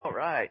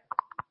right.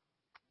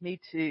 Me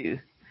too.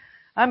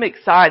 I'm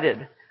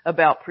excited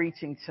about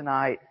preaching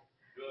tonight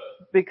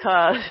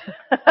because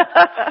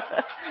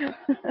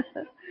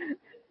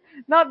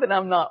not that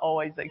I'm not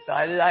always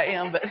excited. I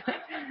am, but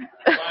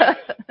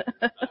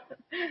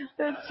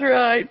that's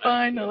right.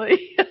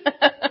 Finally.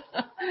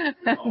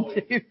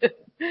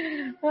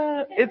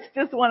 It's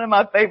just one of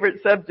my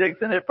favorite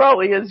subjects, and it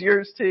probably is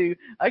yours too.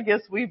 I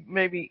guess we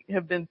maybe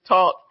have been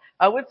taught,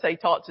 I would say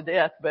taught to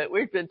death, but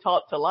we've been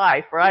taught to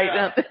life,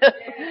 right?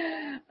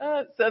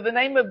 Yeah. So the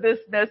name of this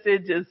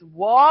message is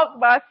Walk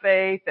by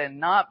Faith and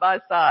Not by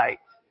Sight.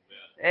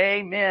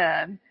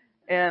 Amen.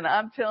 And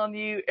I'm telling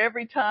you,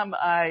 every time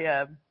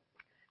I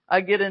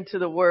get into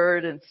the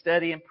Word and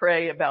study and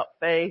pray about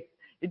faith,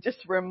 it just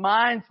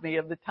reminds me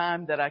of the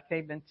time that I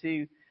came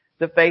into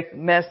the faith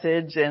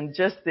message and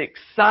just the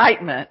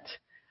excitement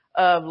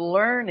of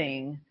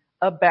learning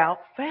about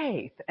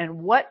faith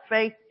and what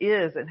faith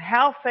is and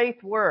how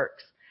faith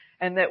works,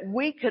 and that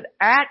we could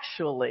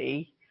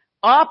actually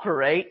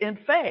operate in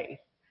faith.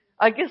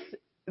 I guess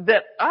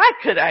that I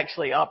could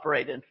actually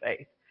operate in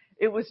faith.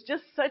 It was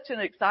just such an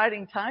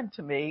exciting time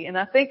to me, and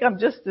I think I'm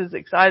just as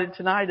excited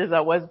tonight as I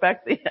was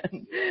back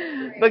then.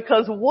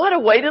 Because what a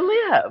way to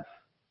live.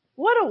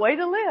 What a way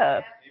to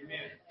live.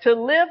 To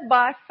live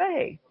by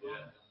faith.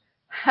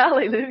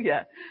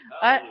 Hallelujah.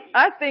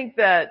 I think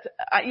that,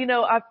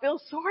 I feel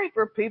sorry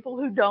for people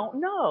who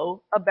don't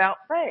know about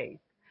faith.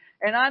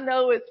 And I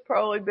know it's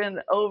probably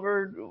been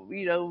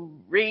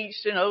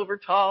reached and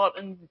overtaught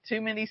and too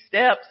many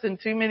steps and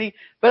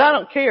but I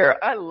don't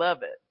care. I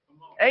love it.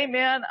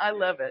 Amen. I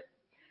love it.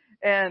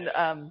 And,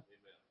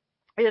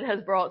 it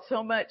has brought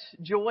so much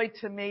joy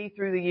to me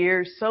through the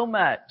years, so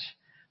much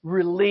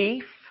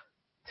relief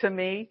to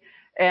me.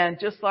 And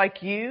just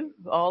like you,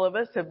 all of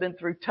us have been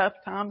through tough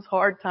times,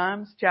 hard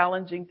times,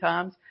 challenging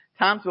times,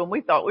 times when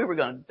we thought we were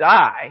going to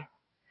die.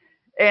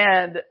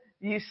 And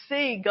you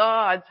see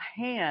God's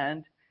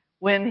hand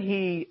when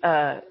He,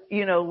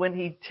 when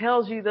He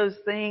tells you those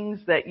things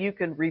that you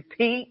can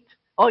repeat.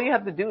 All you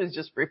have to do is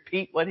just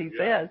repeat what He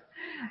says.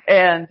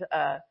 And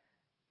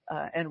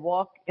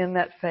walk in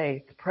that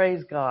faith.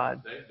 Praise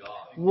God.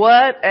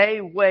 What a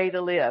way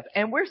to live.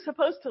 And we're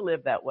supposed to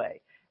live that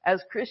way.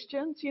 As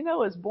Christians,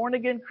 as born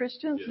again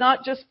Christians,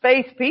 not just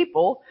faith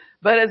people,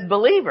 but as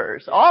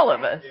believers, all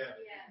of us.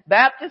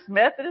 Baptist,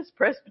 Methodist,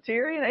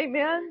 Presbyterian,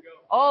 amen.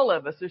 All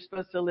of us are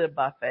supposed to live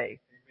by faith.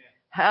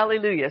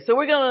 Hallelujah. So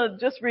we're going to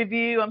just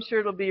review. I'm sure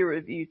it'll be a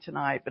review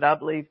tonight, but I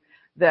believe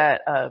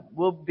that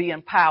we'll be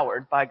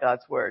empowered by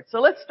God's word. So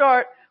let's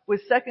start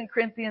with 2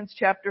 Corinthians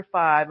chapter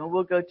 5, and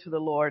we'll go to the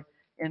Lord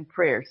in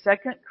prayer. 2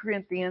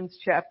 Corinthians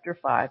chapter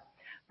 5.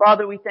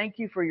 Father, we thank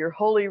you for your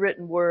holy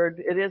written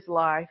word. It is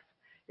life.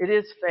 It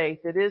is faith.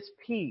 It is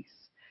peace.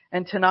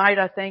 And tonight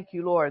I thank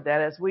you, Lord, that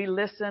as we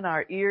listen,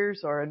 our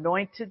ears are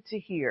anointed to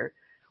hear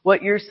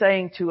what you're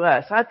saying to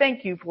us. I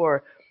thank you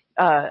for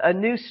a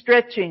new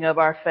stretching of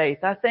our faith.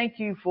 I thank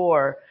you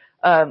for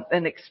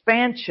an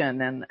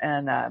expansion,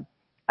 and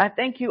I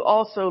thank you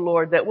also,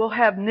 Lord, that we'll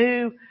have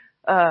new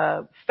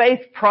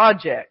faith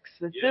projects.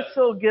 That this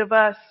will give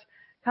us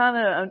kind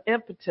of an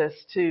impetus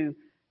to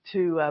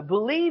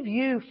believe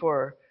you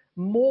for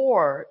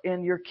more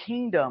in your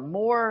kingdom,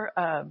 more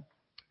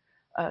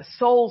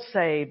souls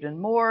saved, and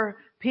more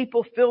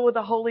people filled with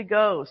the Holy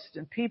Ghost,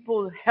 and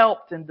people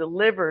helped and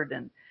delivered,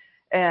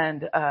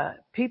 and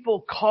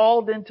people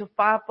called into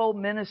fivefold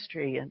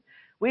ministry. And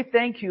we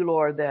thank you,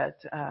 Lord,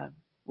 that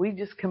we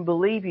just can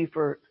believe you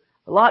for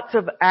lots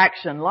of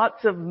action,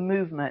 lots of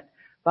movement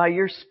by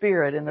your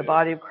Spirit in the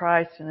body of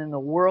Christ and in the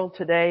world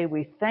today.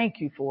 We thank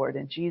you for it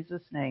in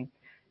Jesus' name.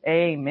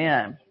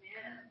 Amen.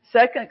 2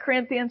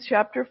 Corinthians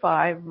chapter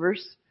 5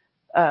 verse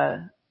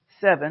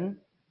 7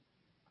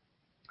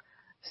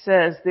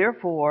 says,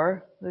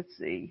 therefore,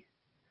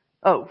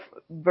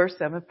 verse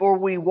 7, for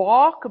we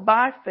walk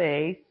by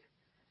faith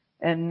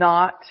and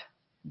not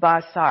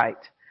by sight.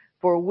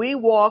 For we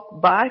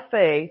walk by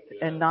faith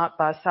and not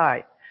by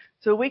sight.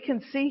 So we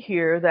can see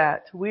here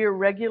that we are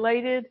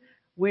regulated.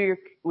 We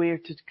are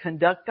to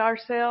conduct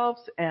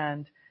ourselves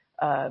and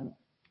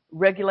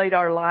regulate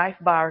our life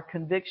by our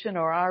conviction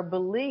or our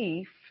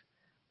belief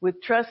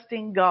with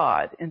trusting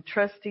God and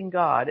trusting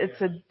God.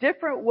 It's a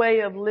different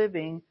way of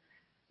living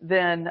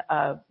than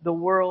the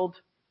world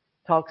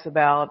talks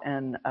about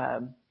and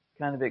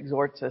kind of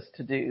exhorts us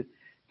to do.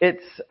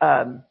 It's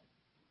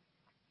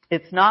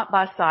not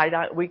by sight.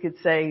 We could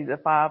say the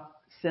five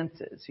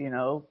senses,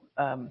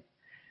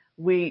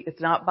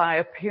 it's not by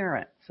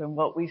appearance and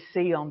what we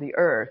see on the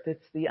earth.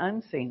 It's the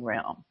unseen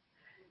realm.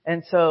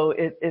 And so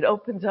it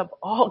opens up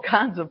all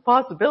kinds of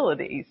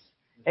possibilities.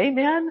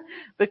 Amen?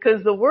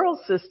 Because the world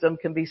system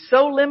can be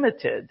so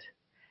limited,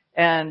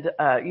 and,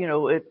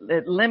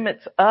 it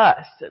limits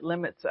us. It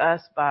limits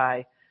us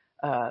by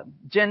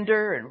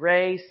gender and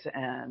race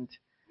and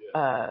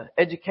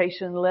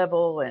education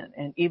level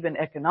and even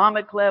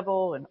economic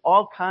level and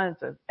all kinds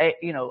of,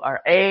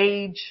 our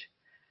age,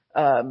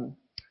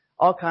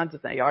 all kinds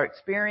of things. Our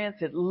experience,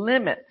 it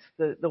limits,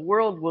 the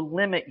world will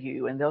limit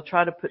you, and they'll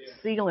try to put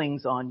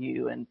ceilings on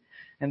you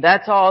And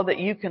that's all that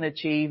you can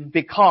achieve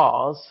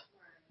because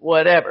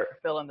whatever,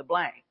 fill in the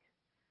blank.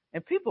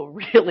 And people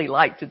really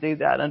like to do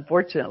that,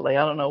 unfortunately.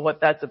 I don't know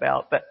what that's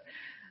about, but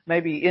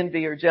maybe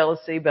envy or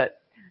jealousy. But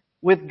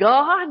with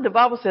God, the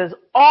Bible says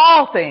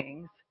all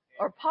things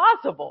are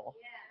possible.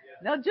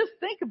 Now just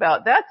think about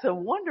it. That's a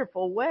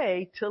wonderful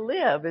way to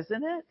live,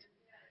 isn't it?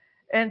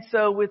 And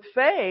so with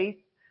faith,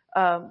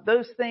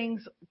 those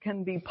things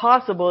can be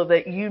possible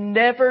that you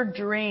never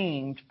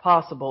dreamed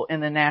possible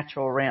in the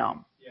natural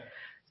realm.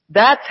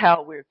 That's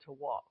how we're to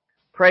walk.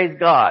 Praise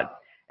God.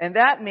 And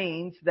that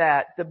means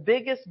that the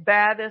biggest,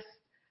 baddest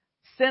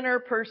sinner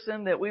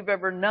person that we've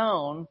ever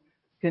known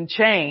can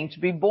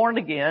change, be born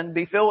again,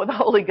 be filled with the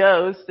Holy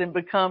Ghost, and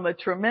become a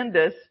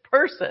tremendous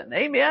person.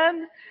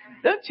 Amen?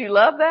 Don't you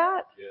love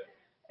that?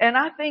 Yeah. And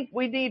I think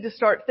we need to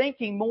start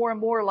thinking more and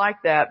more like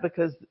that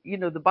because, you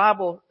know, the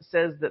Bible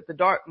says that the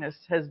darkness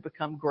has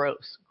become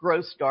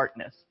gross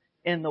darkness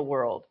in the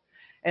world.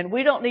 And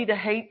we don't need to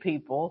hate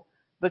people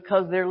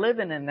because they're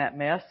living in that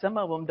mess. Some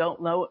of them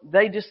don't know,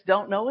 they just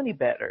don't know any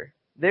better.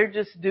 They're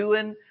just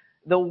doing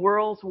the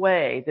world's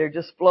way. They're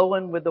just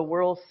flowing with the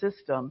world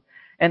system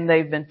and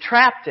they've been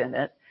trapped in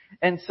it.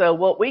 And so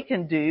what we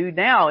can do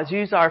now is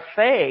use our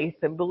faith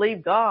and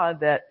believe God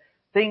that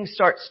things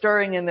start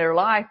stirring in their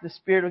life. The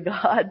Spirit of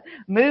God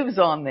moves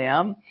on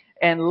them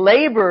and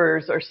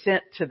laborers are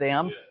sent to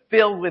them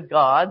filled with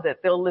God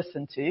that they'll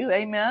listen to.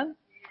 Amen.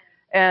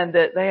 And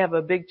that they have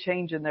a big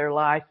change in their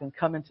life and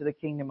come into the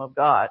kingdom of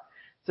God.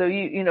 So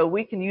you know,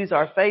 we can use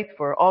our faith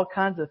for all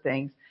kinds of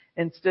things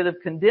instead of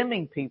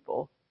condemning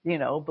people. You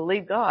know,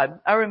 believe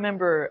God. I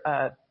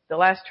remember, the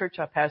last church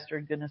I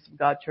pastored, Goodness of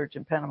God Church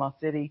in Panama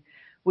City,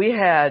 we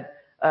had,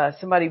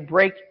 somebody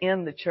break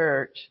in the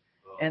church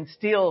and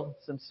steal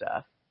some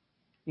stuff,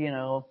 you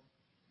know,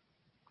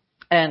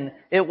 and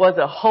it was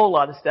a whole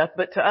lot of stuff,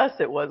 but to us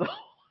it was a whole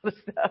lot of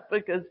stuff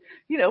because,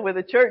 you know, with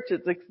a church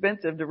it's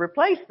expensive to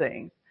replace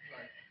things.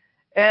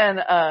 And,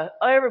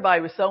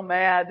 everybody was so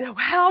mad.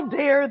 How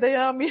dare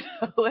them, you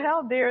know,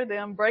 how dare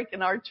them break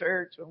in our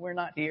church when we're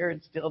not here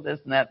and steal this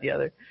and that and the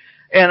other.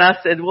 And I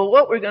said, well,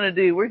 what we're going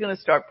to do, we're going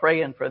to start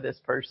praying for this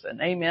person.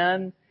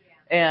 Amen.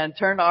 Yeah. And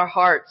turn our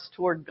hearts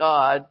toward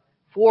God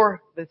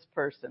for this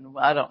person.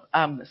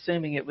 I'm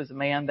assuming it was a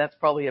man. That's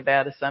probably a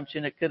bad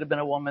assumption. It could have been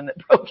a woman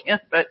that broke in,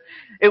 but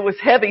it was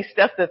heavy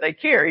stuff that they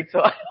carried. So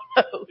I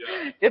don't know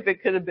if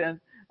it could have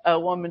been a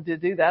woman to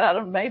do that. I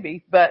don't know,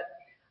 maybe, but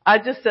I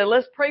just said,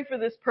 let's pray for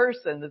this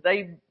person that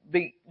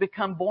they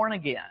become born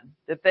again,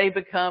 that they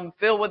become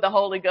filled with the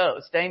Holy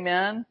Ghost.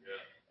 Amen.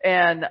 Yeah.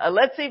 And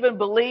let's even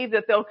believe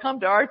that they'll come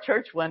to our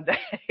church one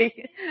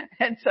day.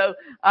 And so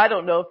I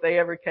don't know if they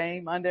ever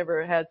came. I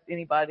never had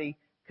anybody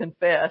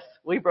confess,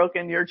 we broke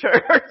into your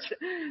church.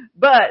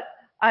 But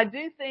I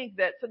do think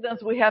that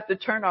sometimes we have to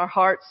turn our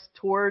hearts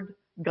toward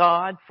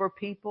God for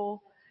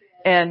people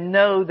and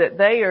know that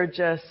they are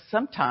just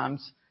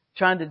sometimes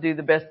trying to do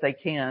the best they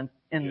can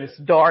in this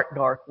dark,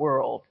 dark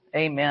world.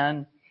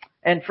 Amen.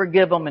 And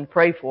forgive them and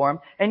pray for them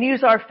and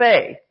use our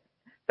faith.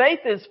 Faith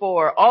is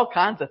for all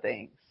kinds of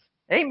things.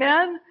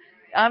 Amen.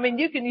 I mean,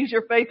 you can use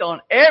your faith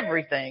on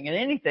everything and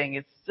anything.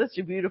 It's such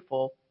a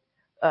beautiful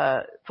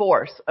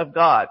force of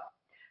God.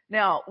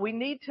 Now, we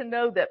need to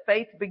know that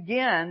faith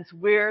begins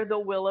where the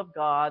will of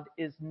God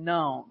is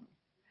known.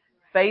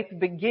 Faith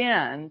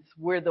begins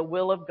where the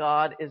will of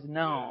God is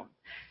known.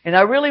 And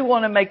I really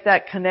want to make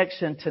that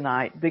connection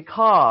tonight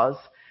because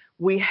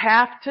we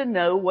have to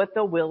know what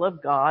the will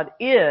of God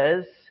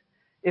is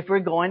if we're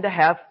going to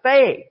have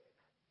faith.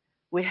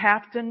 We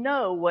have to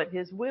know what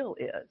His will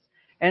is.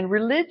 And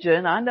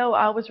religion, I know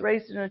I was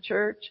raised in a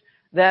church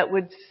that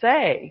would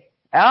say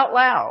out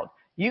loud,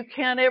 you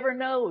can't ever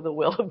know the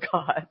will of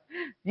God.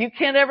 You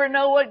can't ever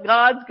know what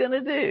God's going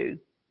to do.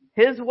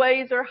 His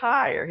ways are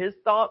higher. His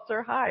thoughts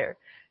are higher.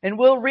 And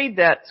we'll read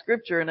that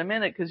scripture in a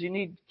minute because you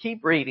need to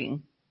keep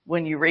reading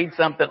when you read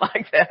something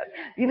like that.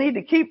 You need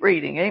to keep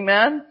reading.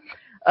 Amen.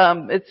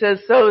 It says,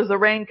 so as the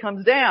rain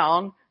comes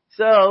down,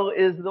 so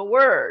is the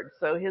word.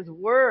 So His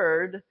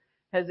word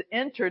has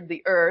entered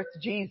the earth.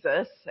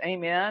 Jesus,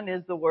 amen,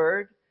 is the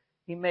word.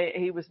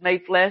 He was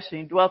made flesh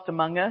and He dwelt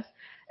among us.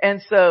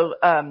 And so,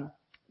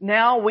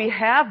 now we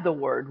have the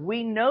word.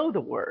 We know the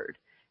word.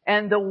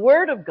 And the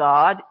word of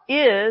God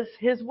is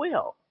His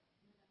will.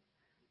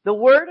 The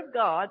word of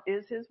God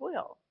is His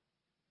will.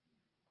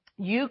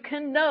 You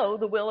can know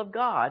the will of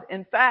God.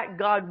 In fact,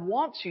 God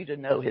wants you to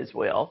know His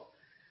will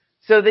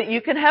so that you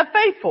can have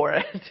faith for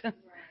it.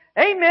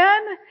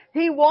 Amen.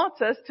 He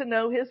wants us to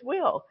know His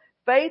will.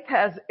 Faith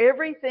has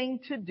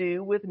everything to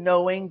do with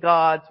knowing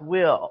God's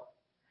will.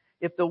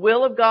 If the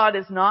will of God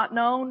is not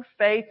known,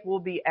 faith will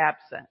be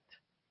absent.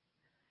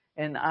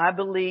 And I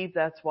believe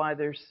that's why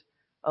there's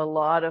a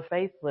lot of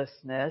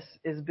faithlessness,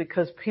 is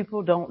because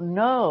people don't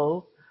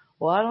know,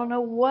 well, I don't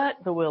know what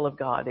the will of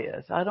God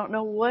is. I don't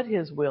know what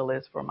His will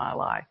is for my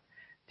life.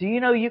 Do you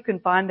know you can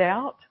find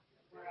out?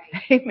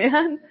 Right.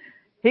 Amen.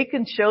 He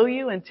can show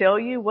you and tell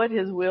you what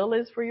His will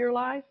is for your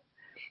life.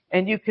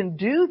 And you can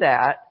do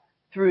that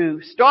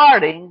through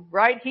starting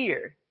right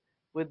here.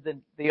 with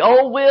the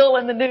old will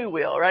and the new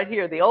will right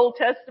here, the Old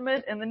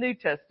Testament and the New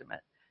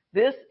Testament.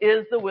 This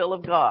is the will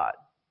of God.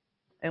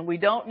 And we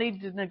don't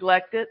need to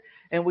neglect it,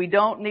 and we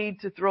don't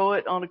need to throw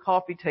it on a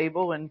coffee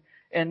table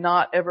and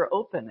not ever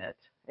open it.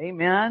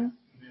 Amen?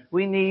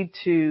 We need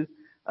to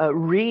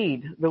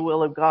read the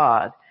will of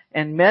God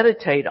and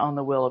meditate on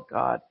the will of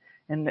God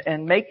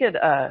and make it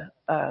a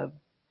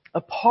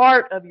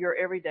part of your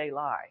everyday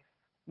life.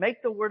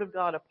 Make the Word of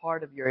God a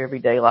part of your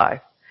everyday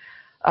life.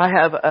 I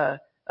have a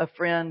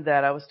friend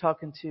that I was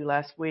talking to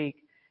last week,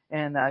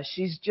 and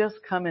she's just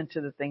come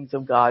into the things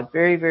of God,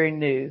 very, very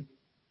new.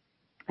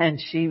 And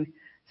she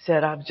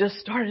said, I've just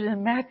started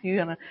in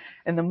Matthew,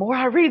 and the more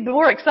I read, the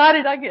more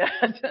excited I get.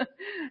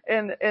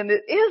 and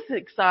it is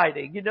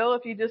exciting,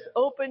 if you just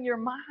open your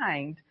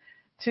mind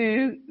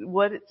to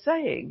what it's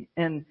saying.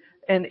 And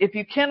if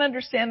you can't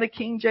understand the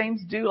King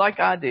James, do like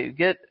I do.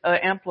 Get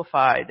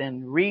Amplified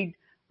and read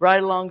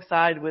right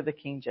alongside with the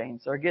King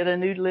James, or get a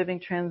New Living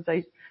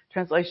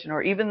Translation,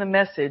 or even the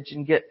Message,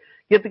 and get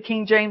the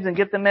King James and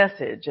get the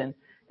Message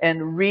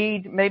and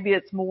read. Maybe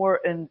it's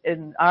more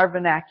in our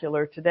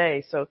vernacular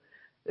today. So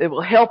it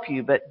will help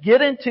you, but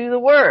get into the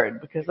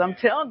Word, because I'm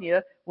telling you,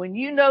 when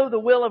you know the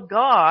will of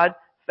God,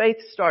 faith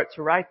starts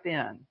right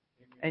then,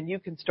 and you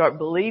can start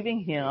believing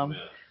Him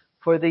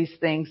for these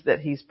things that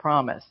He's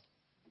promised.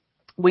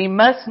 We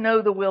must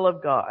know the will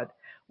of God.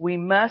 We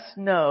must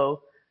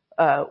know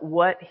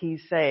what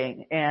He's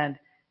saying, and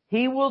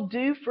He will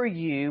do for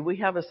you. We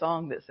have a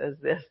song that says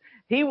this: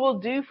 He will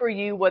do for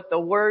you what the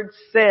Word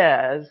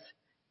says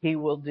He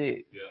will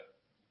do. Yeah.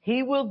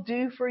 He will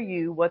do for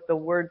you what the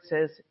Word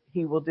says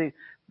He will do.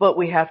 But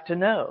we have to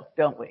know,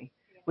 don't we?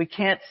 We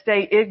can't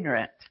stay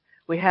ignorant.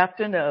 We have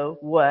to know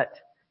what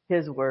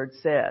His Word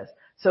says.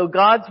 So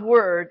God's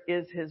Word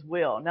is His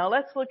will. Now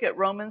let's look at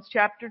Romans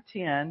chapter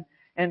 10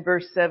 and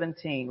verse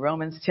 17.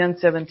 Romans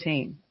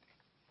 10:17.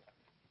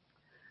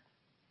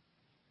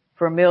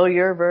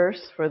 Familiar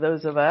verse for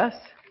those of us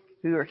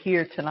who are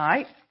here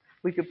tonight.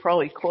 We could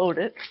probably quote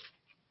it,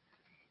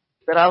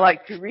 but I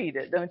like to read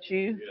it, don't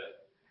you? Yeah.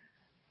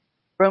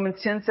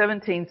 Romans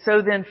 10:17.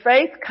 So then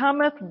faith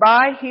cometh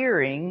by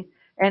hearing,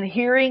 and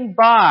hearing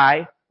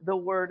by the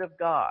Word of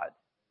God.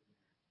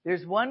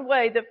 There's one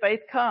way that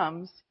faith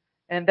comes,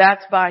 and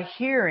that's by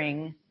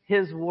hearing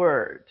His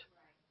Word.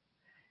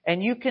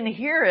 And you can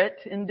hear it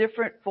in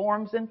different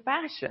forms and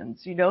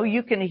fashions.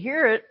 You can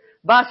hear it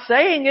by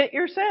saying it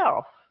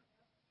yourself.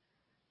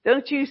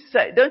 Don't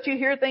you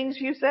hear things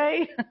you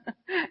say?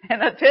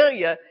 And I tell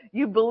you,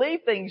 you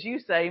believe things you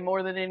say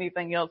more than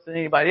anything else that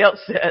anybody else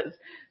says.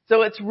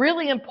 So it's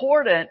really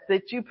important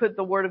that you put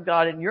the Word of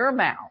God in your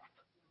mouth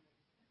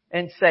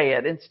and say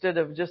it instead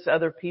of just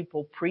other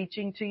people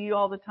preaching to you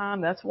all the time.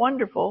 That's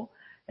wonderful.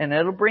 And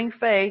it'll bring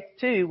faith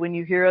too. When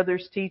you hear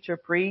others teach or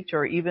preach,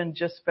 or even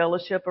just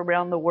fellowship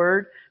around the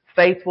Word,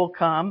 faith will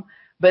come.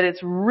 But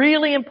it's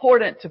really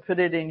important to put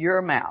it in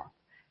your mouth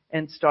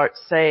and start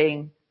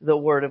saying the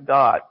Word of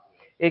God.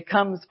 It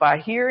comes by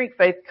hearing.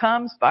 Faith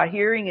comes by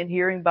hearing, and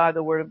hearing by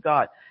the Word of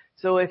God.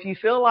 So if you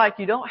feel like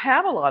you don't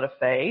have a lot of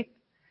faith,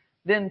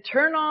 then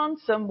turn on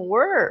some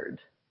Word.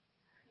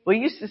 We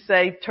used to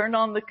say turn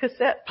on the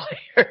cassette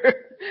player,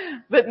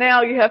 but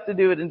now you have to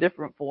do it in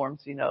different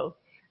forms,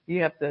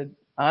 You have to,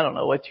 I don't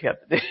know what you have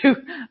to do.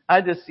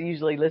 I just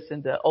usually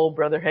listen to old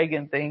Brother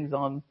Hagin things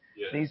on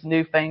these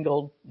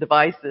newfangled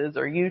devices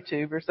or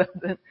YouTube or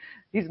something.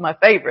 He's my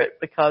favorite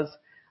because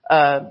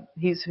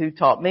he's who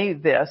taught me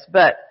this.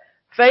 But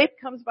faith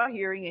comes by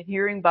hearing, and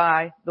hearing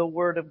by the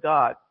Word of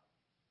God.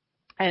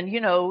 And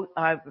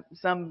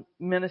some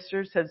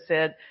ministers have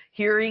said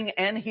hearing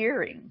and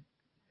hearing.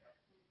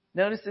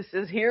 Notice it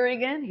says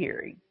hearing and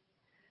hearing.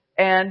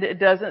 And it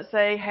doesn't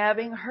say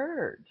having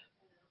heard.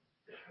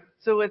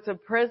 So it's a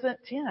present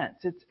tense.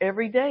 It's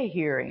everyday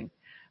hearing.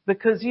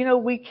 Because,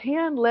 we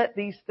can let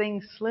these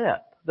things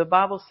slip. The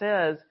Bible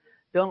says,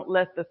 don't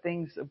let the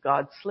things of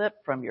God slip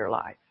from your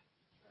life.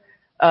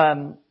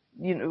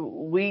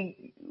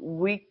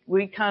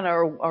 We kind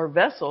of are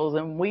vessels,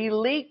 and we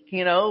leak,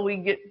 we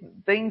get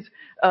things,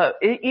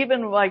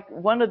 even like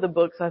one of the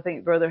books I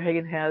think Brother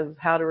Hagin has,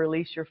 How to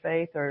Release Your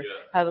Faith, or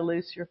How to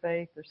Loose Your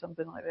Faith, or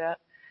something like that.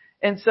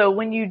 And so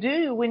when you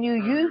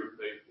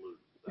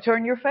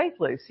turn your faith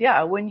loose.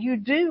 Yeah. When you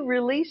do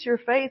release your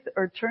faith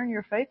or turn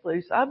your faith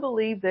loose, I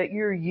believe that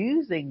you're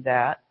using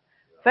that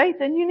faith,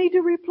 and you need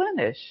to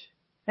replenish.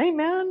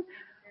 Amen.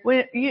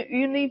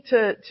 You need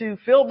to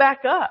fill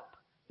back up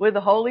with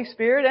the Holy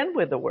Spirit and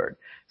with the Word.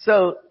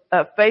 So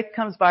faith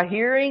comes by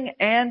hearing,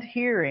 and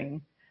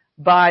hearing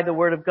by the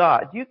Word of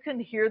God. You can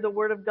hear the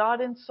Word of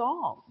God in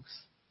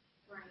songs.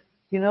 Right.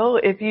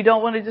 If you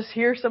don't want to just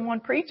hear someone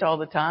preach all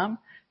the time,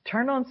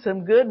 turn on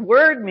some good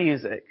word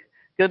music.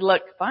 Good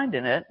luck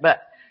finding it,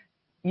 but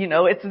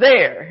it's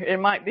there. It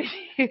might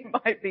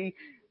be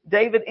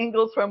David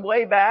Ingalls from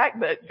way back,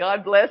 but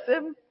God bless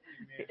him.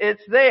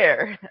 It's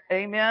there.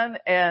 Amen.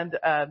 And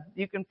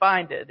you can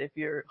find it if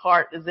your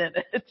heart is in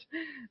it.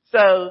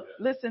 So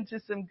listen to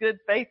some good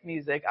faith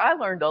music. I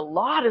learned a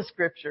lot of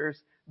scriptures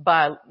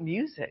by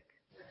music,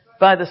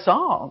 by the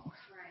songs.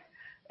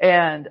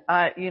 And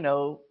I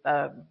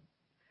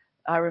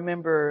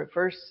remember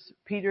 1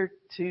 Peter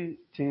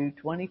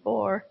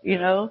 2:24,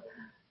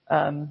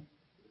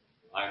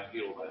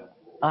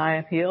 I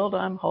am healed,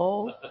 I'm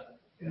whole.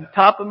 From the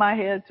top of my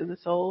head to the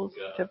soles,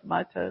 tip of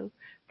my toes.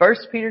 1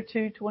 Peter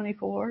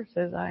 2:24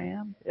 says I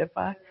am. If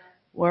I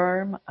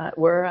were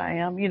I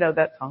am. You know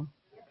that song.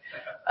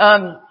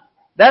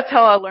 That's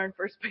how I learned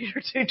 1 Peter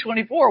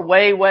 2:24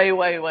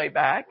 way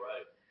back.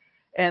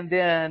 And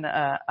then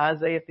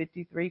Isaiah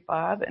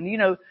 53:5. And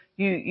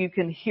you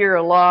can hear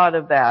a lot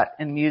of that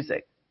in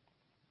music.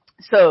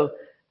 So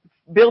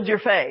build your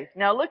faith.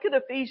 Now look at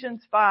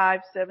Ephesians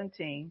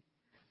 5:17.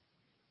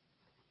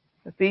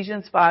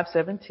 Ephesians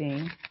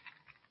 5:17.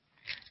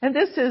 And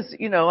this is,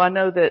 I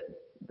know that,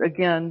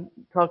 again,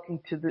 talking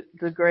to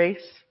the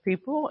grace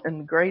people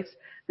and grace,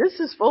 this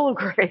is full of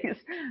grace.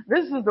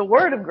 This is the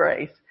word of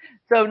grace.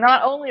 So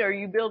not only are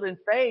you building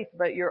faith,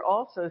 but you're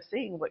also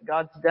seeing what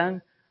God's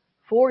done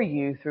for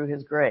you through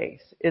His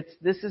grace.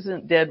 This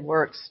isn't dead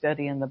work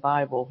studying the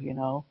Bible,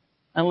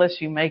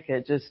 unless you make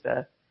it just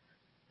a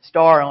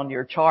star on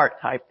your chart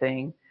type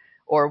thing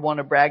or want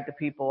to brag to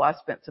people, I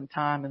spent some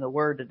time in the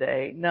Word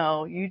today.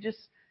 No, you just,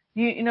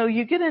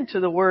 you get into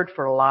the Word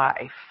for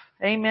life.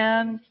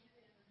 Amen?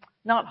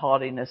 Not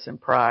haughtiness and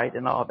pride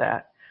and all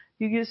that.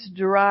 You just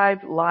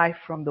derive life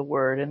from the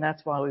Word, and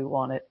that's why we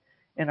want it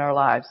in our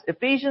lives.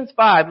 Ephesians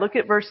 5, look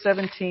at verse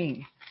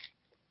 17.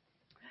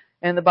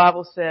 And the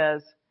Bible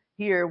says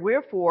here,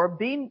 wherefore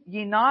be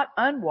ye not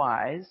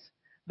unwise,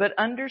 but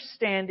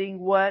understanding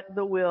what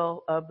the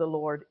will of the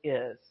Lord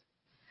is.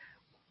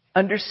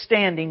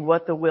 Understanding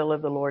what the will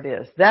of the Lord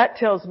is. That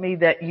tells me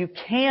that you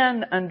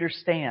can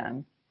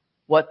understand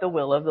what the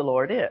will of the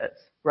Lord is,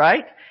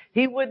 right?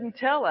 He wouldn't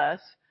tell us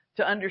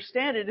to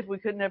understand it if we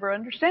could never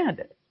understand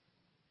it.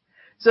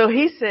 So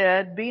He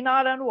said, be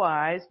not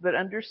unwise, but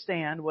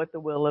understand what the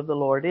will of the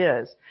Lord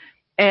is.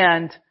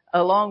 And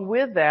along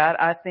with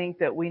that, I think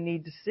that we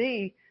need to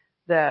see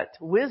that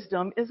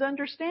wisdom is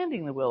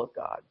understanding the will of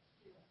God.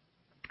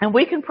 And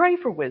we can pray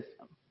for wisdom.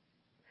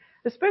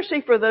 Especially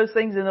for those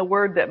things in the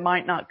Word that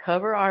might not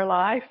cover our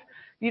life.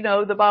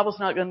 The Bible's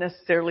not going to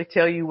necessarily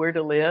tell you where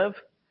to live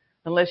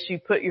unless you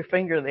put your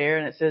finger there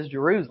and it says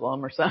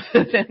Jerusalem or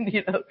something. Then,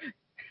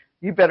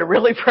 you better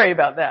really pray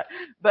about that.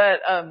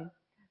 But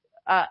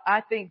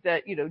I think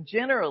that,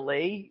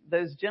 generally,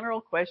 those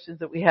general questions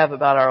that we have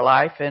about our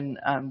life and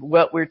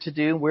what we're to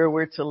do, where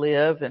we're to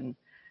live and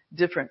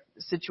different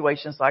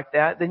situations like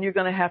that, then you're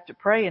going to have to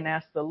pray and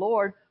ask the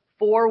Lord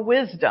for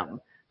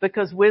wisdom.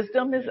 Because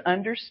wisdom is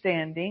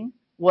understanding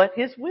what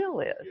His will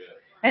is.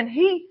 And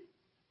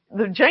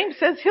James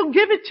says He'll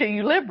give it to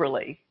you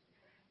liberally.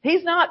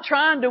 He's not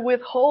trying to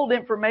withhold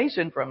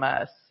information from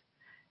us.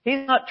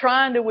 He's not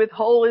trying to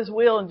withhold His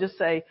will and just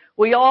say,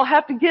 well, you all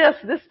have to guess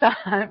this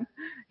time.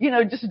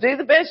 Just do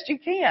the best you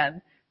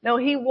can. No,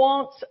 He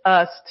wants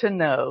us to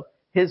know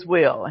His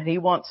will. And He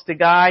wants to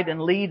guide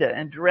and lead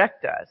and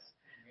direct us.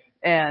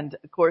 And,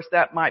 of course,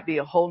 that might be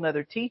a whole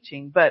nother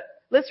teaching. But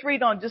let's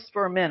read on just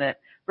for a minute.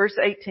 Verse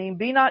 18,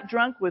 be not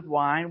drunk with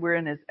wine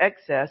wherein is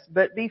excess,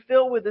 but be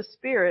filled with the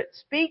Spirit,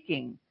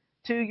 speaking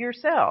to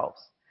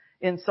yourselves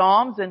in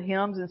psalms and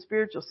hymns and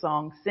spiritual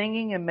songs,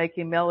 singing and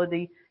making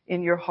melody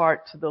in your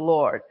heart to the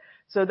Lord.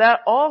 So that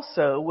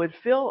also would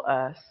fill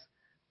us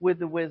with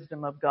the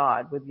wisdom of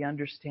God, with the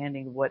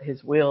understanding of what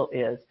His will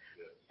is.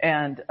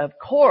 And of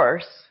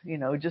course,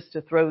 just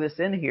to throw this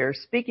in here,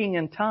 speaking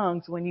in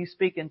tongues, when you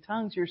speak in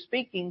tongues, you're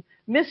speaking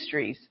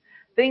mysteries,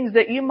 things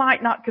that you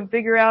might not can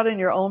figure out in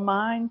your own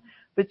mind,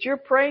 but you're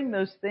praying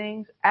those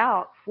things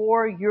out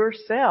for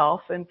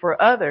yourself and for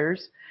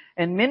others.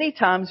 And many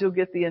times you'll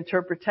get the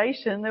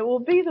interpretation that will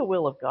be the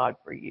will of God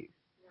for you.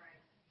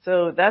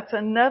 So that's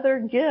another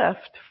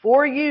gift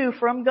for you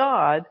from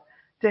God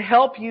to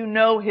help you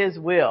know His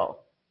will.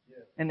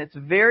 And it's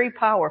very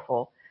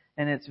powerful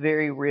and it's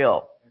very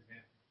real.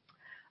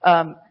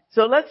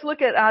 So let's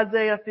look at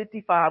Isaiah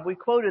 55. We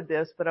quoted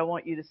this, but I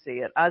want you to see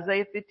it.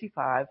 Isaiah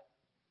 55.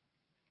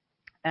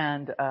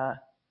 And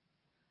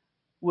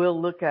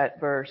we'll look at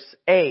verse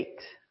 8.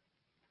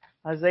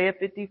 Isaiah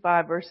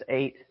 55, verse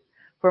 8.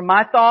 For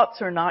my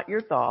thoughts are not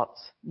your thoughts,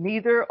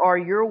 neither are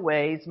your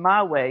ways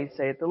my ways,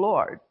 saith the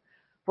Lord.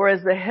 For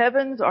as the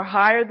heavens are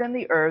higher than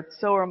the earth,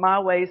 so are my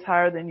ways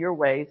higher than your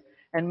ways,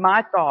 and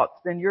my thoughts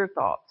than your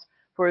thoughts.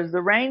 For as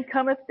the rain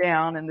cometh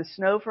down, and the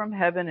snow from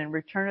heaven, and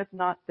returneth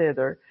not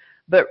thither,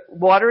 but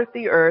watereth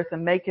the earth,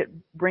 and make it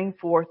bring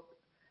forth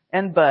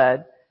and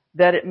bud,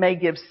 that it may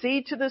give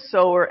seed to the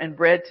sower and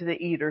bread to the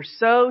eater,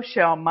 so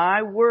shall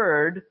my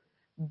word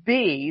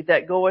be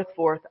that goeth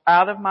forth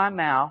out of my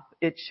mouth.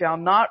 It shall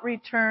not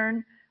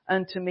return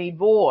unto me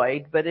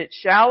void, but it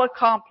shall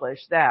accomplish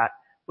that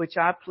which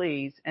I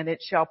please, and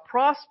it shall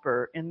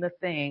prosper in the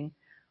thing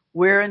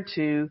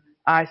whereunto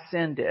I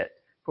send it.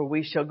 For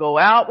we shall go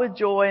out with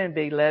joy and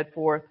be led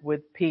forth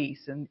with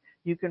peace. And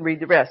you can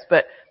read the rest.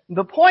 But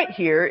the point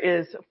here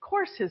is, of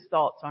course, His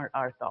thoughts aren't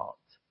our thoughts.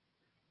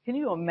 Can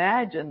you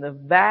imagine the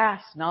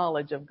vast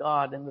knowledge of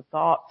God and the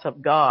thoughts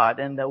of God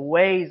and the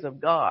ways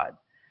of God?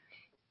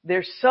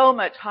 they're so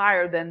much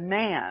higher than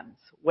man's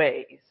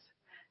ways.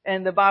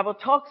 And the Bible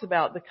talks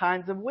about the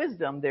kinds of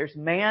wisdom. There's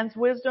man's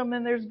wisdom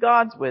and there's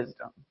God's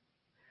wisdom.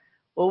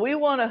 Well, we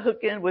want to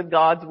hook in with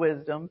God's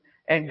wisdom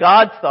and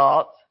God's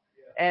thoughts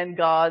and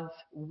God's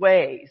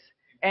ways.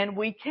 And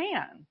we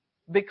can,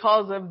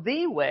 because of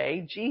the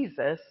way,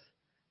 Jesus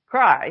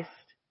Christ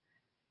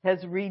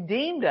has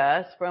redeemed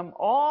us from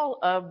all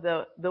of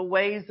the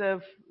ways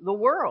of the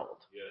world.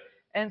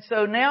 And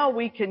so now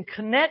we can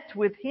connect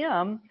with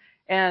Him,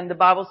 and the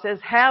Bible says,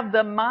 have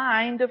the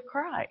mind of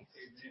Christ.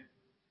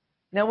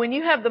 Now, when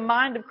you have the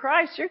mind of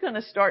Christ, you're going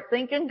to start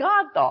thinking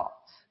God thoughts.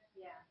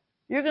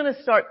 You're going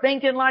to start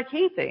thinking like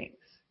He thinks.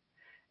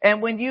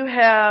 And when you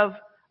have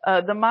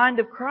the mind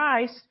of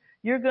Christ,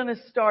 you're going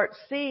to start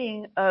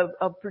seeing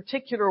a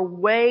particular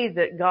way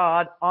that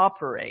God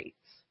operates.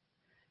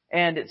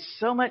 And it's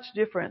so much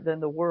different than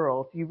the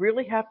world. You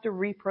really have to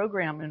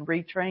reprogram and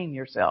retrain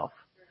yourself,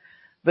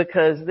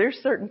 because there's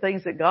certain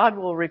things that God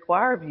will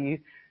require of you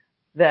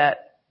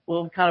that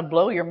will kind of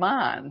blow your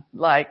mind,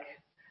 like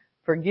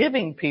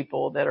forgiving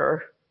people that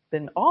are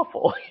been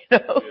awful,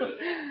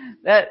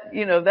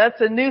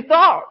 that's a new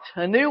thought,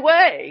 a new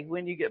way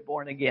when you get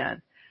born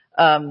again.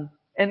 And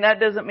that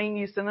doesn't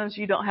mean sometimes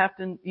you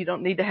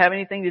don't need to have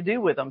anything to do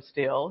with them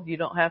still. You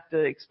don't have to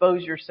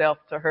expose yourself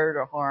to hurt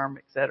or harm,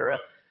 etc.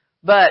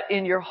 But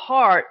in your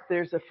heart,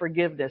 there's a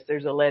forgiveness,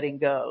 there's a letting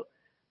go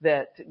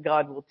that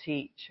God will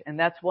teach. And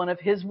that's one of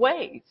His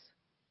ways.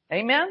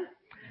 Amen?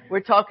 We're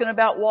talking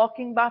about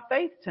walking by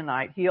faith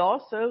tonight. He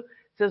also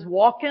says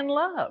walk in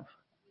love.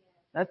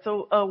 That's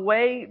a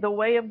way, the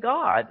way of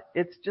God.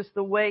 It's just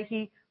the way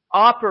He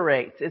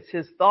operates. It's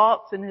His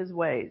thoughts and His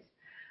ways.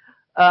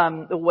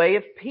 The way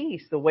of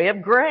peace, the way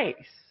of grace,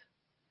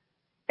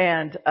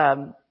 and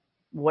the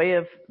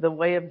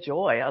way of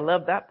joy. I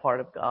love that part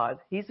of God.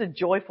 He's a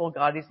joyful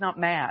God. He's not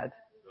mad.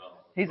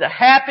 He's a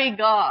happy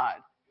God.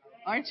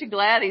 Aren't you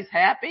glad He's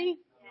happy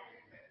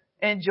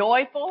and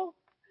joyful?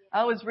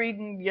 I was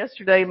reading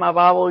yesterday in my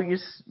Bible,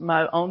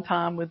 my own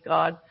time with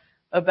God,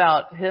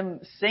 about Him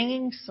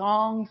singing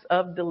songs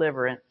of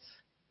deliverance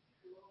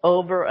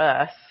over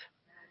us.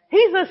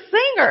 He's a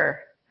singer.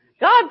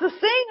 God's a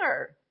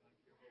singer.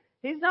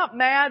 He's not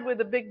mad with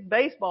a big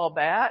baseball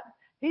bat.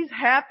 He's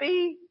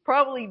happy,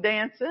 probably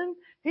dancing.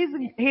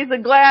 He's a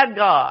glad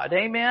God.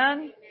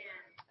 Amen?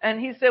 And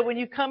He said, when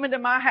you come into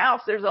my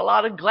house, there's a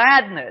lot of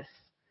gladness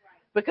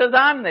because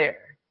I'm there.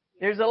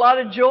 There's a lot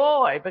of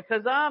joy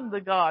because I'm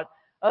the God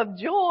of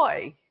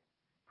joy.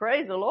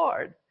 Praise the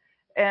Lord.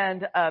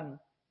 And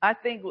I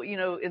think,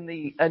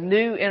 in a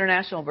new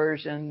international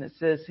version, it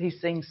says He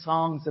sings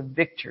songs of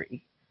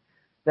victory.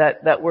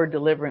 That word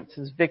deliverance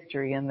is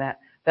victory, and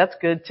that's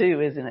good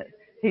too, isn't it?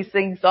 He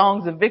sings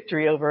songs of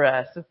victory over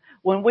us.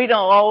 When we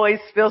don't always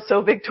feel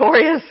so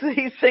victorious,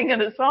 He's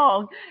singing a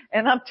song.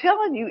 And I'm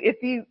telling you,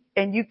 if you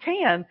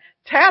can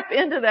tap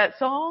into that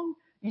song,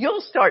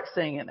 you'll start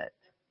singing it.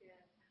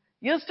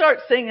 You'll start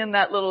singing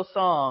that little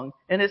song.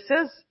 And it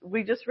says,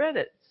 we just read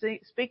it,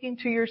 speaking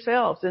to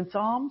yourselves in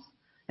psalms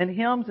and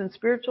hymns and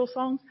spiritual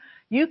songs.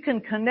 You can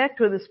connect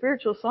with a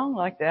spiritual song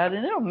like that,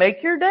 and it'll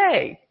make your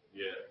day.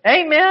 Yeah.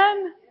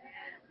 Amen.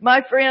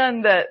 My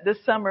friend this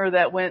summer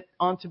that went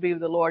on to be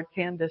with the Lord,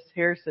 Candace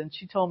Harrison,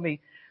 she told me,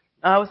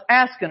 I was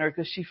asking her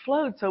because she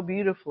flowed so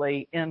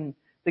beautifully in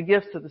the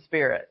gifts of the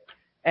Spirit,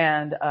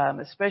 and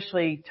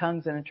especially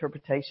tongues and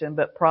interpretation,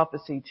 but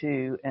prophecy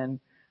too, and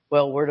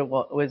word of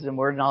wisdom,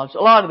 word of knowledge,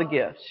 a lot of the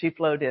gifts she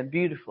flowed in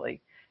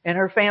beautifully, and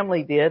her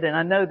family did, and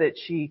I know that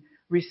she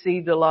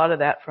received a lot of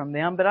that from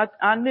them, but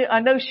I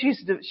know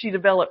she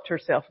developed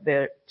herself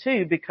there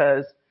too,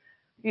 because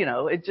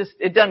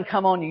it doesn't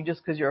come on you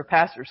just because you're a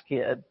pastor's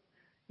kid.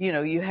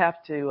 You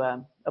have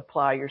to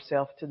apply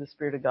yourself to the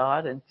Spirit of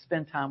God and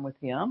spend time with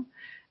Him.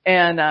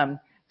 And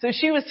so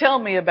she was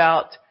telling me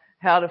about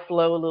how to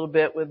flow a little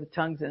bit with the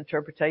tongues and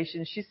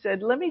interpretation. She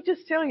said, let me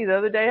just tell you, the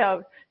other day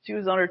how she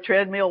was on her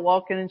treadmill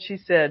walking, and she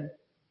said,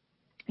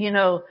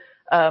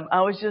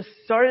 I was just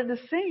started to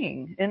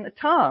sing in the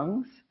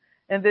tongues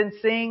and then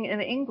sing in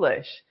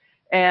English.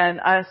 And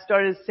I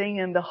started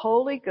singing, the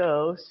Holy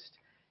Ghost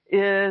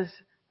is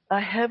a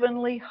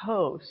heavenly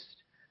host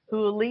who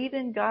will lead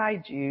and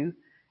guide you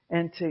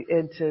and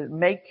to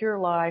make your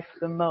life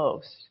the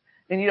most.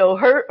 And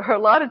her a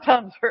lot of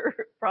times her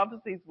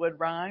prophecies would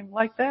rhyme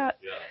like that.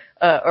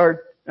 Yeah.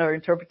 Or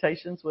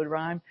interpretations would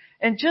rhyme.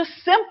 And just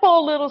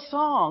simple little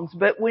songs.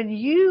 But when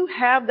you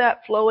have that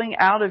flowing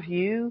out of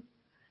you,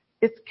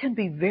 it can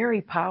be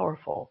very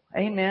powerful.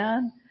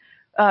 Amen.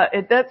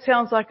 That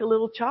sounds like a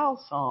little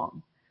child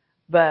song,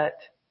 but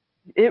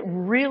it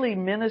really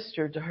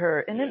ministered to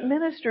her, and it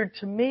ministered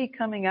to me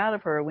coming out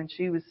of her when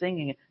she was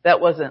singing it.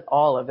 That wasn't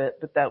all of it,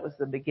 but that was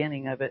the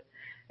beginning of it.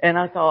 And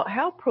I thought,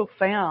 how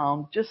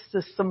profound just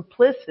the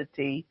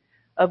simplicity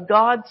of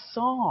God's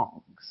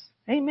songs.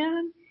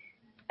 Amen?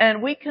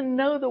 And we can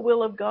know the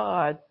will of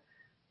God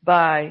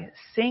by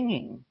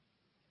singing,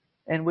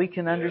 and we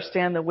can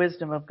understand the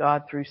wisdom of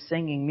God through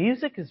singing.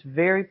 Music is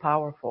very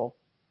powerful.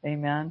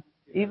 Amen?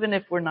 Even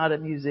if we're not a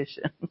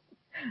musician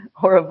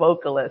or a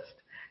vocalist.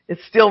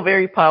 It's still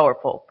very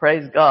powerful.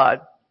 Praise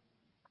God.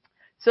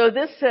 So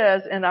this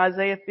says in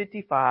Isaiah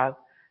 55,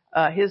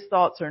 His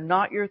thoughts are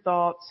not your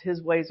thoughts.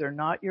 His ways are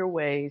not your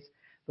ways.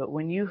 But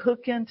when you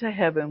hook into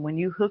heaven, when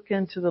you hook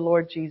into the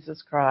Lord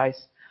Jesus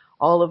Christ,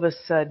 all of a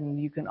sudden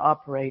you can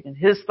operate in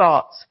His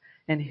thoughts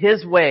and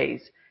His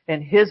ways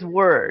and His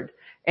word.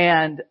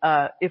 And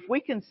if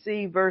we can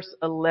see verse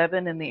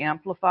 11 in the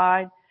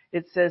Amplified,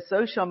 it says,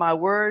 so shall my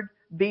word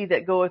be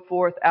that goeth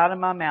forth out of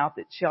my mouth.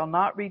 It shall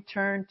not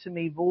return to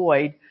me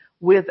void,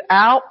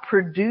 without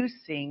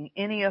producing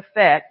any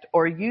effect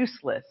or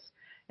useless.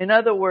 In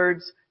other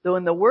words,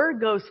 when the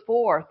word goes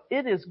forth,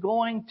 it is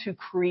going to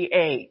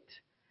create.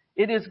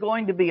 It is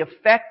going to be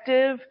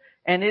effective,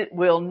 and it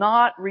will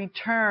not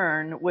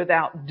return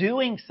without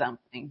doing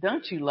something.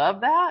 Don't you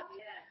love that?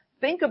 Yeah.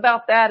 Think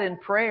about that in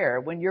prayer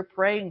when you're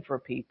praying for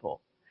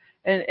people.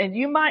 And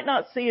you might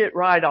not see it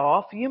right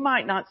off. You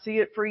might not see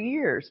it for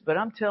years. But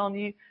I'm telling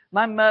you,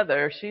 my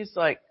mother, she's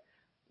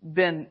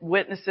been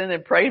witnessing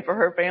and praying for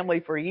her family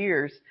for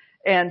years.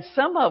 And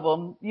some of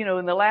them,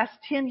 in the last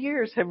 10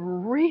 years have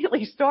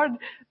really started,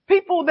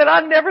 people that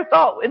I never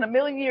thought in a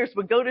million years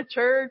would go to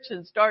church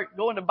and start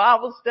going to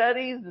Bible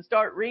studies and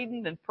start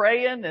reading and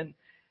praying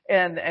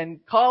and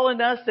calling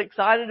us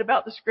excited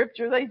about the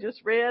scripture they just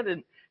read.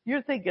 And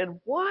you're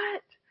thinking,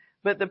 what?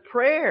 But the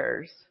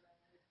prayers,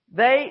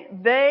 they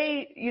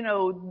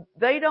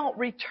don't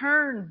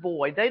return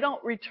void. They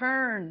don't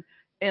return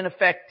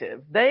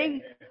ineffective.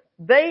 They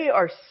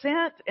are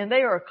sent and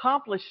they are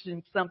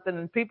accomplishing something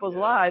in people's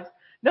lives.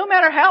 No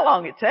matter how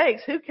long it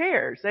takes, who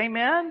cares?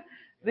 Amen?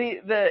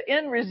 The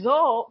end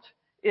result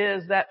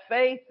is that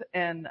faith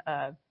and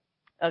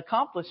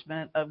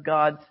accomplishment of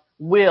God's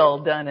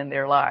will done in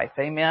their life.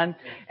 Amen?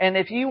 And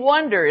if you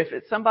wonder if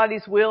it's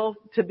somebody's will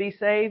to be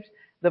saved,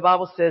 the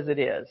Bible says it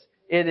is.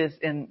 It is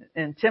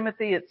in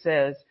Timothy, it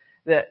says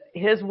that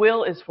His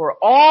will is for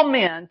all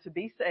men to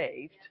be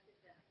saved.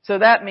 So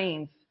that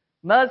means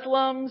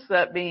Muslims,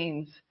 that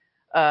means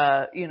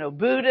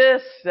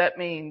Buddhists, that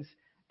means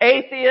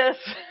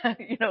atheists,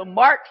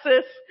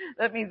 Marxists,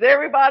 that means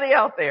everybody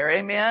out there,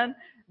 amen?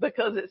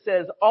 Because it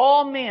says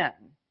all men.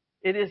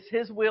 It is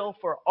His will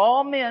for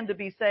all men to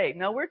be saved.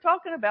 Now we're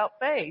talking about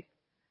faith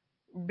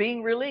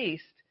being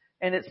released,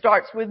 and it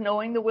starts with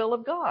knowing the will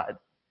of God.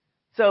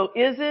 So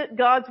is it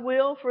God's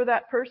will for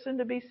that person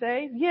to be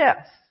saved?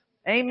 Yes.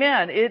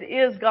 Amen. It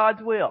is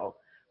God's will.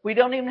 We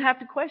don't even have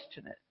to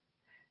question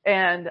it.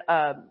 And,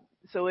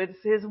 so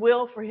it's His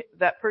will for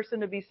that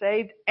person to be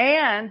saved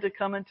and to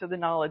come into the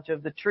knowledge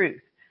of the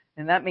truth.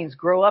 And that means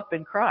grow up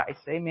in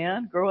Christ.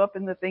 Amen. Grow up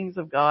in the things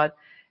of God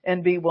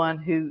and be one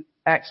who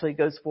actually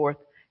goes forth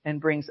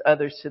and brings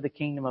others to the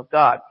kingdom of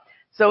God.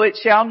 So it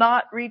shall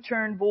not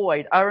return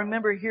void. I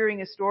remember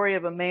hearing a story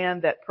of a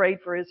man that prayed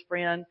for his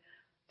friend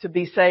to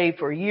be saved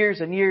for years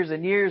and years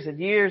and years and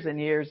years and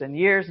years and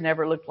years.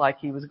 Never looked like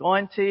he was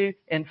going to.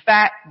 In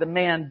fact, the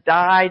man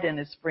died and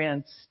his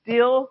friend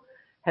still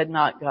had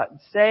not gotten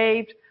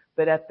saved,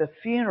 but at the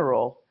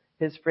funeral,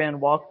 his friend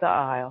walked the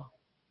aisle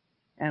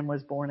and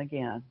was born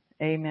again.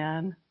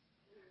 Amen.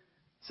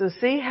 So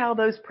see how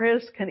those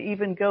prayers can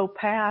even go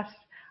past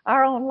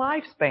our own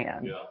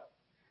lifespan.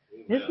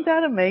 Yeah. Isn't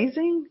that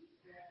amazing?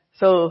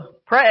 So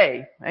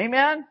pray.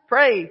 Amen.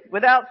 Pray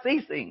without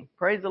ceasing.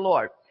 Praise the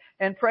Lord.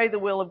 And pray the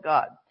will of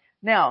God.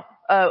 Now,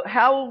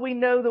 how will we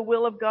know the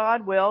will of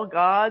God? Well,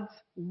 God's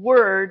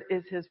word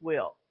is His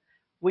will.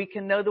 We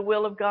can know the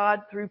will of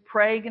God through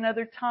praying in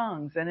other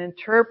tongues and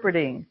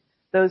interpreting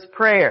those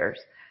prayers.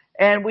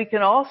 And we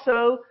can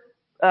also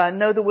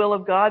know the will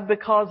of God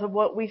because of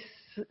what we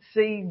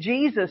see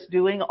Jesus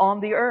doing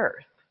on the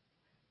earth.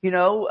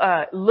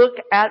 Look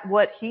at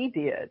what He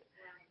did.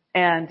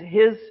 And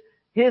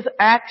His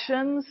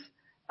actions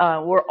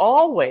were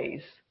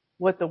always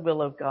what the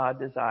will of God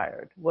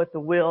desired, what the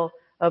will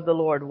of the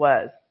Lord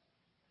was.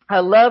 I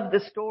love the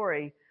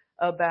story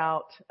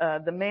about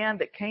the man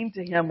that came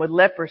to Him with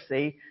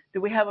leprosy.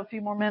 Do we have a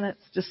few more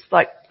minutes? Just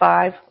like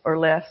 5 or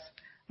less?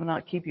 I'll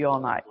not keep you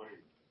all night.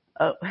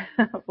 Oh,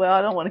 well,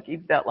 I don't want to keep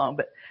it that long,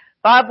 but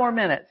 5 more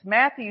minutes.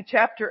 Matthew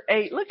chapter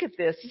 8. Look at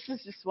this. This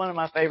is just one of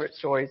my favorite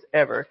stories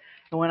ever.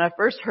 And when I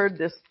first heard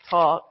this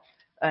talk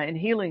in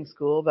healing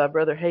school by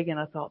Brother Hagin,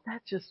 I thought,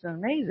 that's just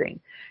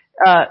amazing.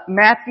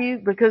 Matthew,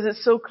 because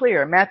it's so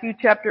clear. Matthew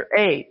chapter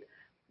 8,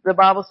 the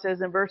Bible says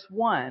in verse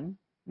 1,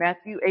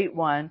 Matthew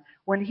 8:1,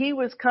 when He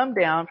was come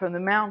down from the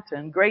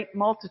mountain, great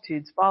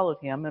multitudes followed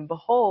Him, and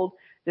behold,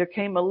 there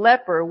came a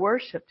leper,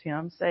 worshipped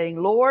Him, saying,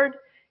 Lord,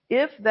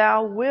 if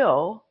Thou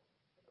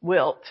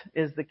wilt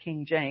is the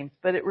King James,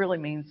 but it really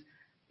means,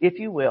 if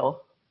you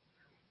will,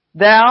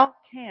 Thou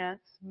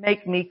canst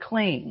make me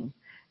clean.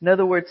 In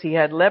other words, he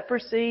had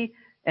leprosy,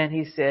 and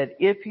he said,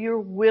 if you're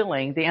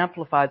willing, the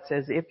Amplified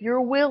says, if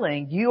you're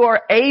willing, you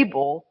are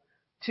able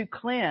to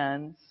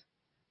cleanse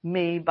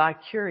me by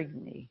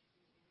curing me.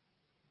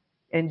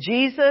 And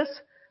Jesus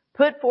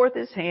put forth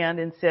His hand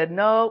and said,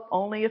 no,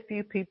 only a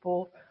few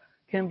people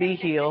can be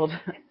healed.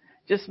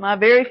 Just my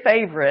very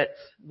favorites,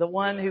 the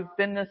one who's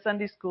been a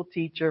Sunday school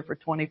teacher for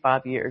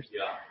 25 years.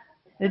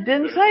 Yeah. It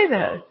didn't say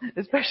that,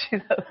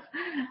 especially those.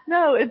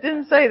 No, it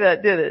didn't say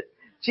that, did it?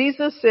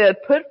 Jesus said,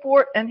 put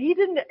forth, and he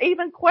didn't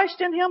even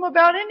question him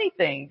about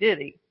anything, did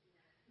he?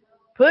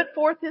 Put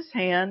forth his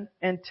hand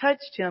and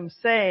touched him,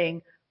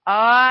 saying,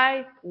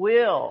 I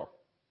will.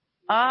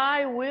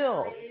 I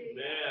will.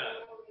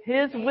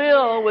 His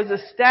will was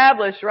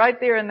established right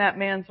there in that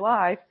man's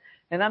life.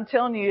 And I'm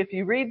telling you, if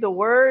you read the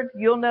Word,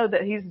 you'll know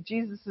that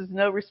Jesus is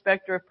no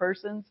respecter of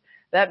persons.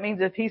 That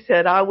means if he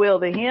said, I will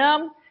to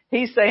him,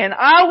 he's saying,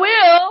 I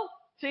will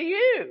to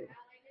you.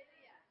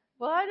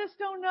 Well, I just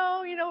don't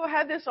know. I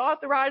had this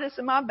arthritis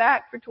in my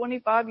back for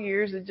 25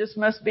 years. It just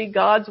must be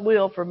God's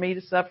will for me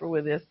to suffer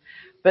with this.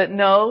 But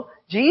no,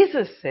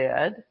 Jesus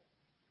said,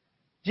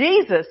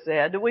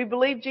 do we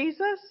believe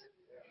Jesus?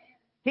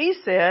 He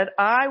said,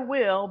 I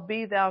will,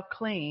 be thou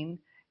clean.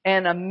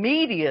 And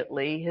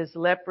immediately his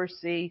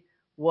leprosy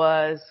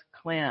was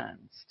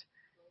cleansed.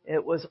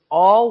 It was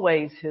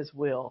always his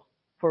will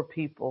for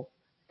people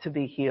to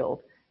be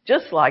healed.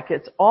 Just like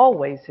it's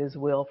always his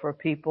will for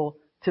people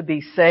to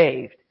be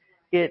saved.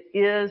 It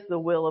is the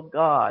will of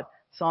God.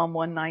 Psalm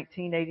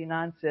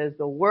 119:89 says,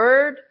 the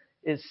word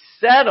is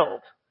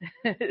settled.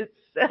 It's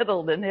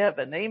settled in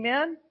heaven.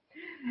 Amen?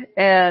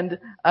 And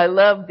I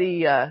love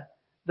the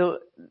 2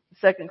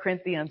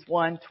 Corinthians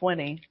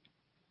 1:20.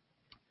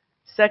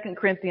 2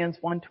 Corinthians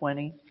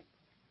 1:20.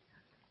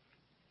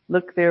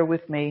 Look there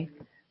with me.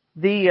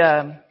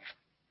 The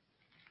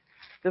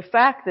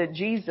fact that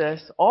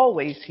Jesus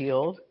always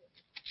healed,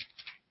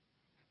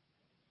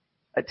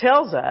 it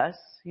tells us,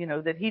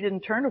 that he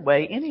didn't turn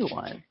away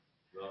anyone.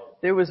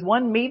 There was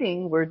one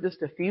meeting where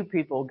just a few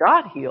people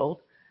got healed,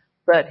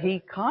 but he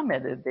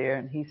commented there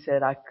and he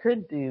said, I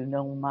could do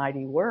no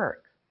mighty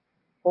work.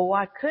 Well,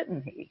 why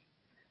couldn't he?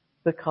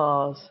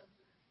 Because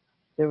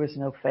there was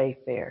no faith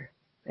there.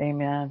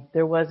 Amen.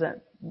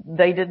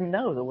 They didn't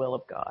know the will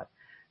of God.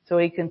 So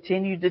he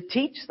continued to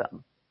teach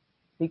them.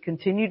 He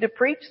continued to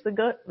preach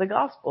the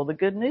gospel, the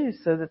good news,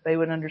 so that they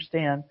would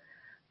understand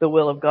the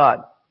will of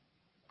God.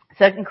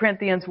 2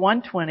 Corinthians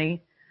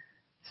 1:20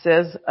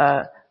 says,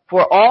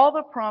 for all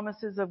the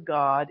promises of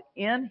God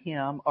in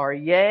him are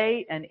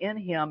yea, and in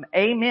him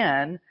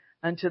amen,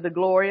 unto the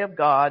glory of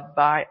God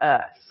by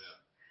us.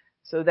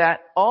 So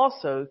that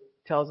also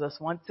tells us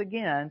once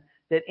again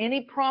that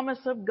any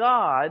promise of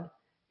God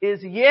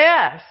is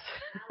yes.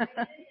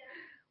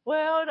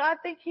 Well, I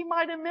think he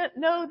might have meant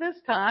no this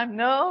time.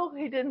 No,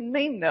 he didn't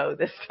mean no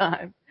this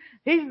time.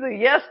 He's the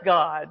yes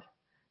God.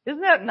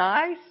 Isn't that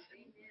nice?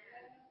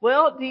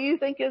 Well, do you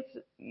think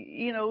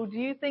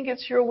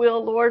it's your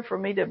will, Lord, for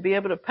me to be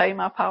able to pay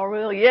my power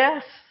bill?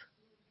 Yes.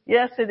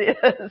 Yes, it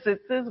is.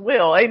 It's his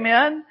will.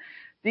 Amen.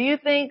 Do you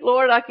think,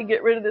 Lord, I can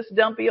get rid of this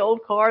dumpy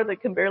old car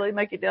that can barely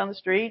make it down the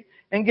street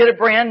and get a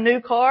brand new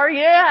car?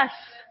 Yes.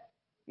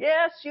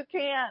 Yes, you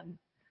can.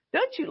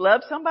 Don't you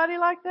love somebody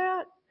like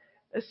that?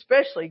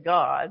 Especially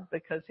God,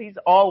 because he's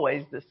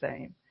always the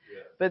same.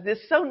 Yeah. But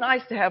it's so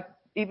nice to have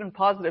even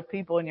positive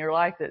people in your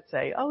life that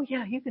say, oh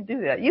yeah, you can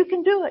do that. You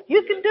can do it.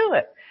 You can do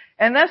it.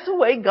 And that's the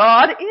way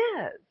God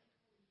is.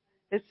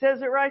 It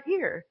says it right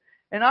here.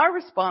 And our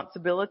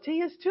responsibility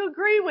is to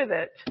agree with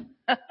it.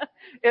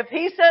 If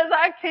he says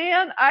I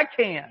can, I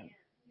can.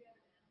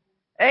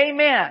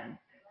 Amen.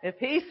 If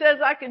he says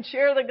I can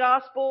share the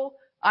gospel,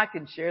 I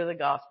can share the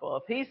gospel.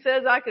 If he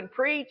says I can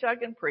preach, I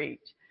can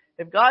preach.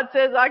 If God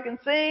says I can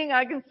sing,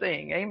 I can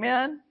sing.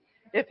 Amen.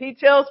 If he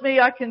tells me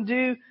I can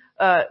do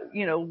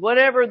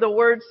whatever the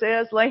word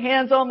says, lay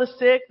hands on the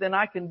sick, then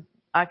I can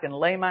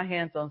lay my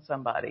hands on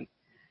somebody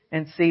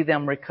and see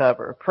them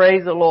recover.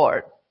 Praise the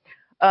Lord.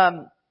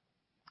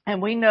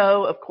 And we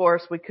know, of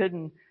course, we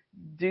couldn't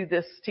do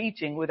this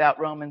teaching without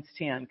Romans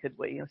 10, could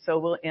we? And so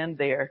we'll end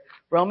there.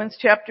 Romans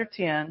chapter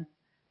 10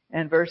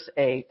 and verse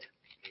 8.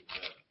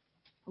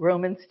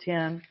 Romans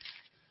 10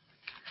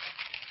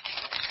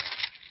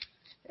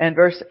 and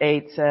verse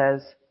 8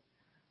 says,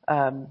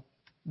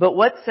 but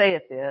what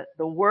saith it?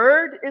 The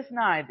word is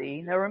nigh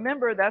thee. Now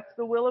remember, that's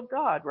the will of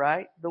God,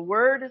 right? The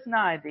word is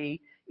nigh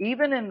thee,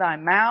 even in thy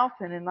mouth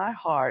and in thy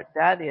heart.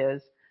 That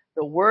is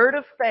the word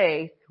of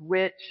faith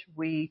which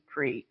we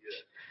preach.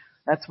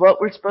 That's what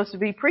we're supposed to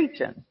be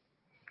preaching.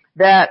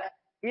 That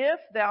if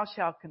thou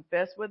shalt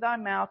confess with thy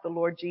mouth the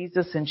Lord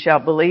Jesus and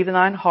shalt believe in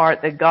thine heart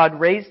that God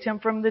raised him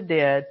from the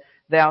dead,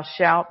 thou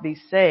shalt be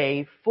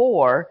saved.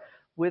 For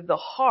with the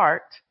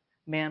heart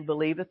man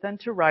believeth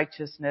unto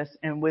righteousness,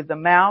 and with the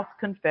mouth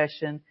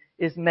confession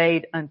is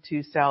made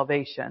unto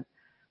salvation.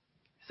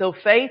 So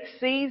faith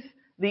sees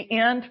the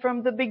end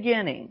from the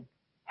beginning.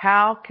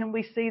 How can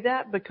we see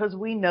that? Because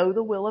we know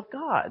the will of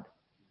God.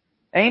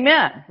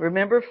 Amen.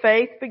 Remember,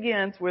 faith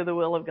begins where the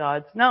will of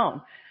God's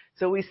known.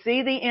 So we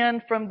see the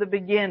end from the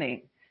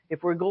beginning.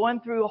 If we're going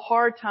through a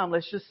hard time,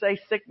 let's just say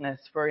sickness,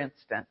 for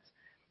instance,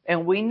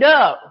 and we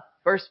know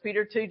 1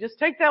 Peter 2, just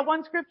take that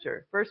one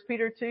scripture, 1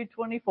 Peter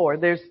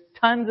 2:24. There's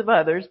tons of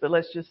others, but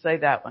let's just say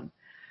that one.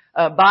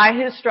 By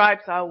his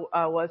stripes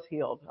I was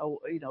healed.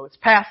 It's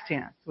past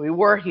tense. We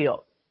were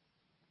healed.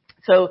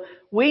 So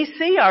we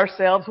see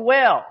ourselves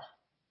well,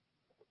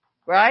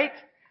 right?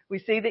 We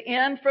see the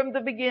end from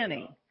the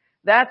beginning.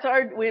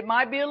 It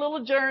might be a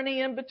little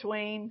journey in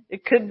between.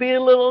 It could be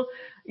a little,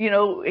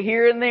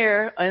 here and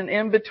there and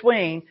in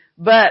between.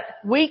 But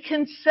we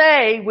can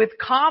say with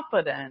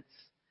confidence,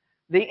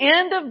 the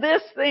end of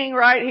this thing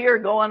right here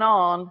going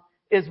on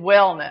is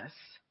wellness,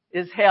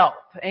 is health.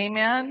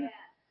 Amen?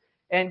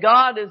 And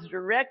God is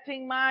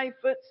directing my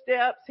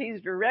footsteps.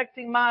 He's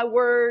directing my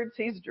words.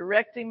 He's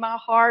directing my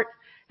heart.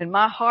 And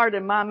my heart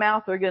and my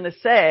mouth are going to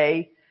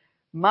say,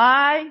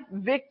 my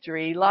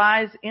victory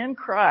lies in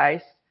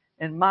Christ.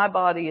 And my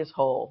body is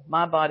whole.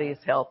 My body is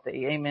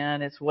healthy.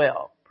 Amen. It's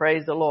well.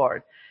 Praise the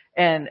Lord.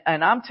 And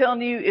I'm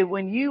telling you,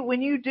 when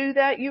you do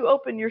that, you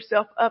open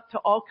yourself up to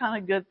all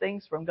kind of good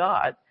things from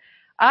God.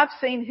 I've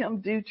seen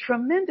Him do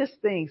tremendous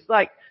things,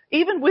 like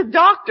even with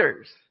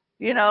doctors,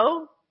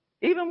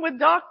 even with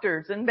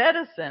doctors and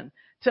medicine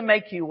to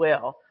make you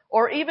well,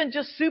 or even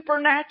just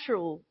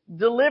supernatural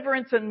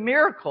deliverance and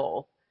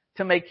miracle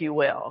to make you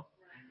well.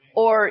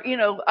 Or,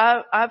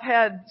 I've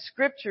had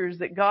scriptures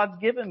that God's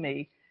given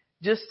me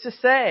just to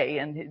say,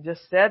 and he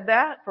just said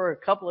that for a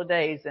couple of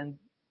days, and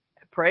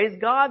praise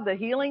God, the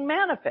healing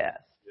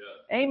manifests.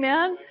 Yeah.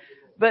 Amen.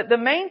 But the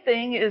main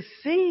thing is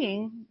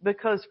seeing,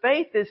 because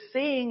faith is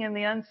seeing in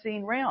the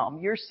unseen realm.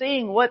 You're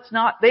seeing what's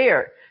not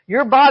there.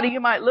 Your body,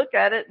 you might look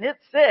at it and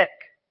it's sick,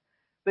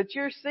 but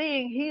you're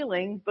seeing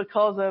healing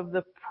because of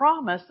the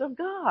promise of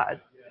God.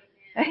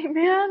 Yeah.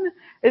 Amen.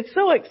 It's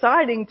so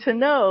exciting to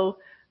know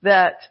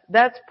that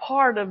that's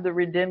part of the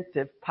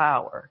redemptive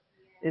power,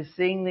 is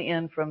seeing the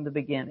end from the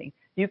beginning.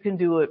 You can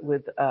do it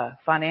with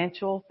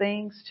financial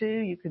things too.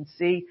 You can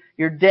see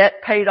your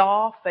debt paid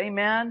off.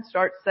 Amen.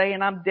 Start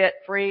saying, I'm debt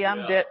free.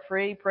 I'm debt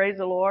free. Praise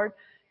the Lord.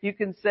 You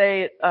can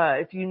say,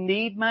 if you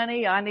need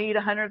money, I need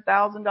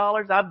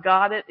 $100,000. I've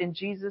got it in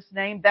Jesus'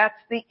 name. That's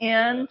the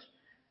end.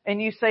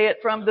 And you say it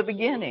from the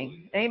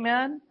beginning.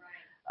 Amen.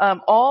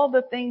 All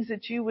the things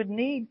that you would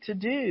need to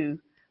do,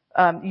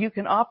 you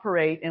can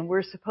operate, and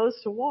we're supposed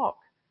to walk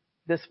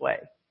this way.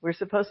 We're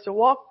supposed to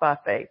walk by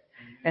faith.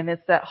 And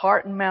it's that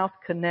heart and mouth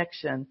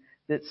connection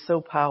that's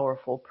so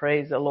powerful.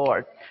 Praise the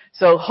Lord.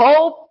 So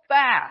hold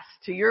fast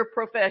to your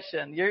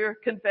profession, your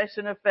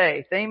confession of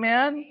faith.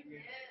 Amen.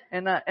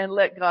 And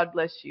let God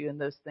bless you and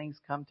those things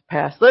come to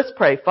pass. Let's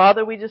pray.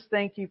 Father, we just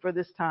thank you for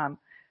this time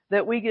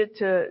that we get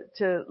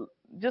to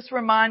just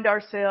remind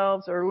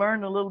ourselves or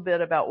learn a little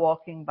bit about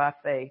walking by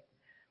faith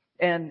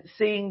and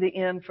seeing the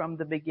end from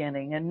the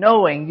beginning and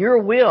knowing your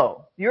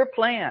will, your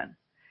plan.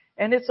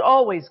 And it's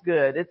always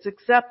good. It's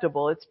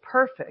acceptable. It's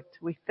perfect.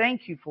 We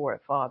thank you for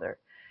it, Father.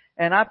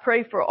 And I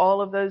pray for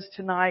all of those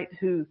tonight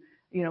who,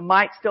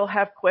 might still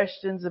have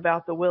questions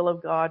about the will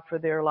of God for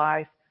their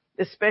life,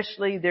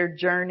 especially their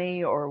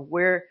journey or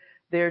where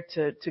they're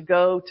to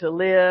go to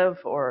live,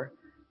 or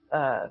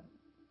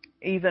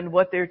even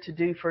what they're to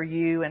do for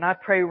you. And I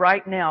pray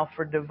right now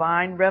for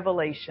divine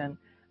revelation,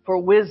 for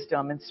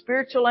wisdom and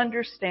spiritual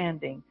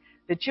understanding,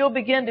 that you'll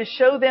begin to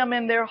show them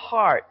in their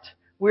heart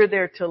where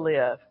they're to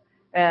live,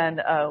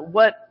 and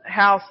what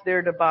house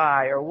they're to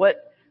buy, or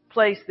what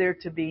place they're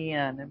to be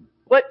in, and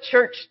what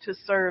church to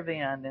serve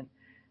in,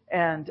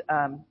 and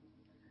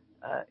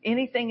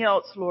anything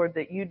else, Lord,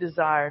 that you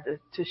desire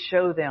to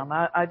show them.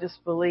 I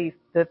just believe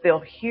that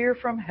they'll hear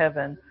from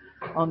heaven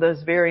on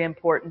those very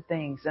important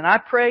things. And I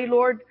pray,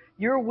 Lord,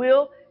 your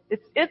will,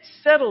 it's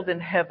settled in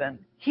heaven.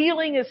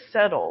 Healing is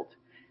settled.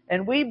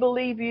 And we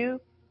believe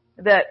you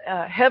that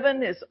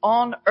heaven is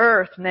on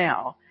earth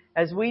now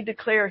as we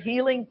declare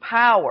healing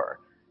power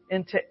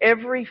into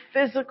every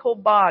physical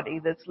body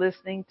that's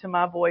listening to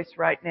my voice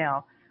right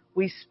now.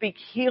 We speak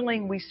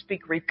healing. We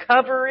speak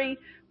recovery.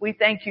 We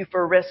thank you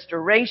for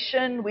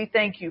restoration. We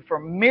thank you for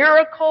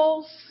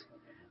miracles.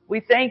 We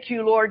thank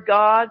you, Lord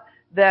God,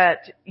 that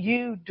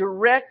you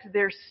direct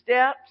their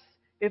steps.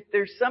 If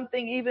there's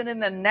something even in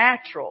the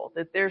natural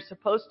that they're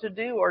supposed to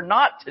do or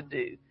not to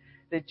do,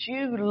 that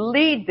you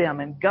lead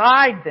them and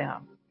guide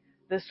them.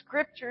 The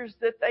scriptures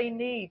that they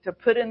need to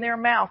put in their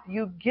mouth,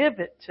 you give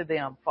it to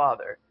them,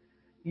 Father.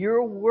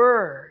 Your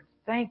word.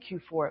 Thank you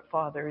for it,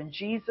 Father, in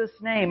Jesus'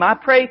 name. I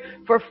pray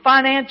for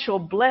financial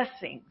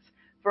blessings,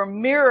 for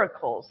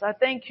miracles. I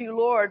thank you,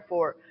 Lord,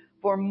 for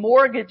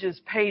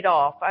mortgages paid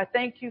off. I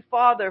thank you,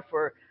 Father,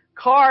 for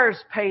cars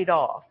paid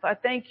off. I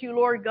thank you,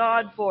 Lord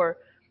God, for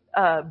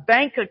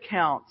bank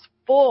accounts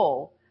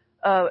full,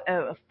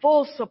 a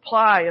full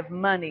supply of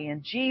money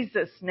in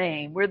Jesus'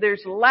 name. Where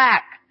there's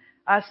lack,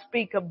 I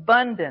speak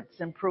abundance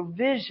and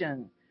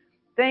provision.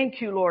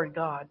 Thank you, Lord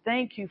God.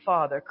 Thank you,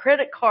 Father.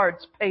 Credit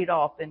cards paid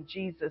off in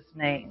Jesus'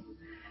 name.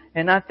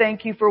 And I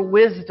thank you for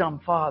wisdom,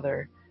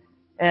 Father,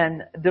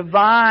 and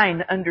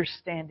divine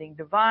understanding,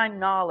 divine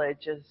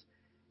knowledge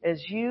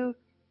as you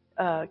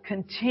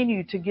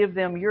continue to give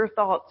them your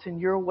thoughts and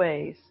your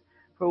ways.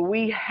 For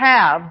we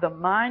have the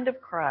mind of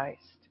Christ.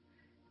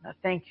 And I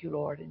thank you,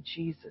 Lord, in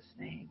Jesus'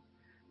 name.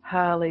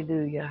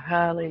 Hallelujah.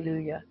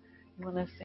 Hallelujah. You want to sing?